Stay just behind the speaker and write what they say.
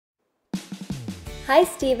Hi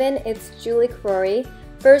Stephen, it's Julie Crory.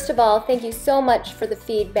 First of all, thank you so much for the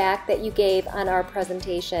feedback that you gave on our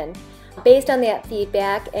presentation. Based on that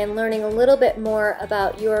feedback and learning a little bit more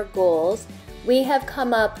about your goals, we have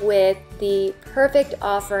come up with the perfect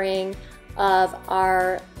offering of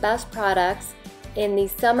our best products in the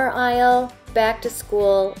summer aisle, back to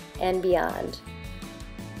school, and beyond.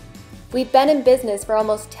 We've been in business for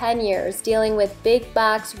almost 10 years dealing with big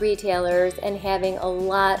box retailers and having a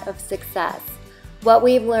lot of success. What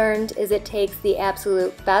we've learned is it takes the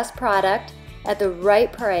absolute best product at the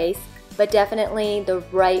right price, but definitely the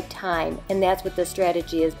right time, and that's what this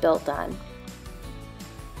strategy is built on.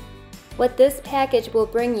 What this package will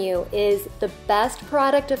bring you is the best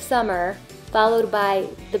product of summer, followed by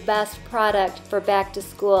the best product for back to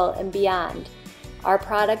school and beyond. Our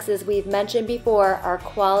products, as we've mentioned before, are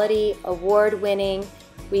quality, award-winning.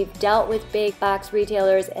 We've dealt with big box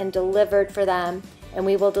retailers and delivered for them, and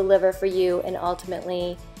we will deliver for you and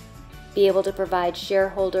ultimately be able to provide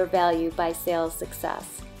shareholder value by sales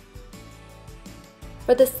success.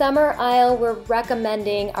 For the summer aisle, we're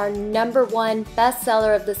recommending our #1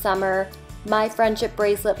 bestseller of the summer, My Friendship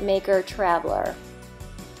Bracelet Maker Traveler.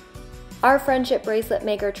 Our Friendship Bracelet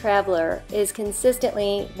Maker Traveler is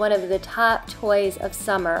consistently one of the top toys of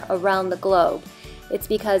summer around the globe. It's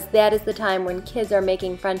because that is the time when kids are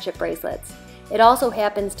making friendship bracelets. It also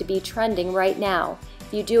happens to be trending right now.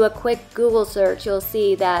 If you do a quick Google search, you'll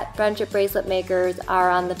see that friendship bracelet makers are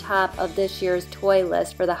on the top of this year's toy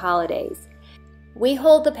list for the holidays. We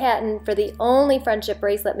hold the patent for the only friendship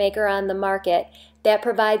bracelet maker on the market that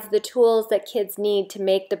provides the tools that kids need to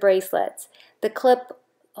make the bracelets. The clip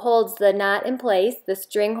holds the knot in place, the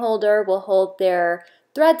string holder will hold their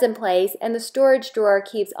threads in place, and the storage drawer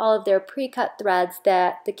keeps all of their pre-cut threads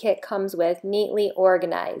that the kit comes with neatly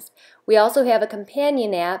organized. We also have a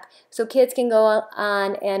companion app so kids can go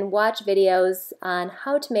on and watch videos on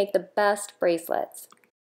how to make the best bracelets.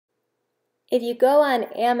 If you go on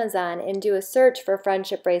Amazon and do a search for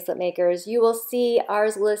friendship bracelet makers, you will see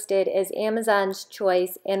ours listed as Amazon's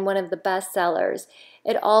choice and one of the best sellers.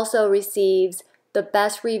 It also receives the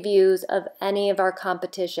best reviews of any of our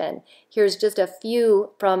competition. Here's just a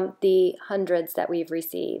few from the hundreds that we've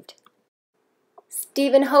received.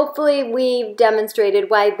 Stephen, hopefully we've demonstrated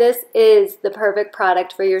why this is the perfect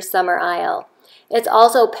product for your summer aisle. It's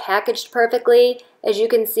also packaged perfectly, as you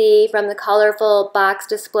can see from the colorful box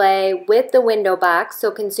display with the window box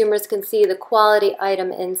so consumers can see the quality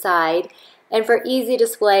item inside, and for easy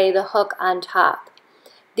display, the hook on top.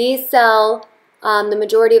 These sell the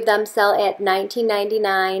majority of them sell at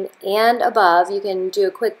 $19.99 and above. You can do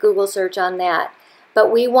a quick Google search on that.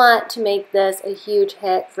 But we want to make this a huge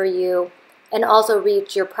hit for you and also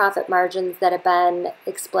reach your profit margins that have been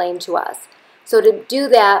explained to us. So to do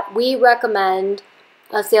that, we recommend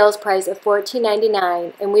a sales price of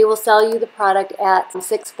 $14.99, and we will sell you the product at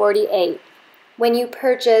 $6.48 when you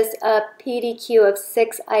purchase a PDQ of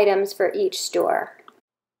 6 items for each store.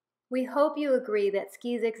 We hope you agree that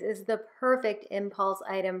Skeezix is the perfect impulse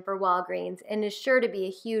item for Walgreens and is sure to be a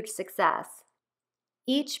huge success.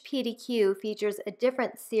 Each PDQ features a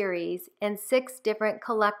different series and 6 different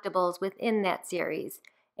collectibles within that series,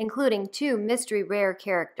 including 2 mystery rare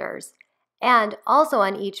characters. And also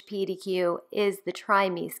on each PDQ is the Try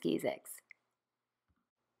Me Skeezix.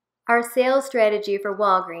 Our sales strategy for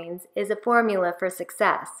Walgreens is a formula for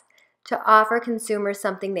success: to offer consumers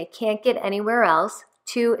something they can't get anywhere else,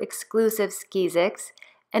 2 exclusive Skeezix,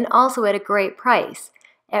 and also at a great price,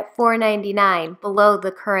 at $4.99 below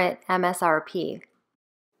the current MSRP.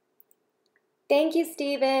 Thank you,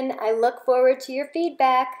 Stephen. I look forward to your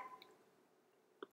feedback.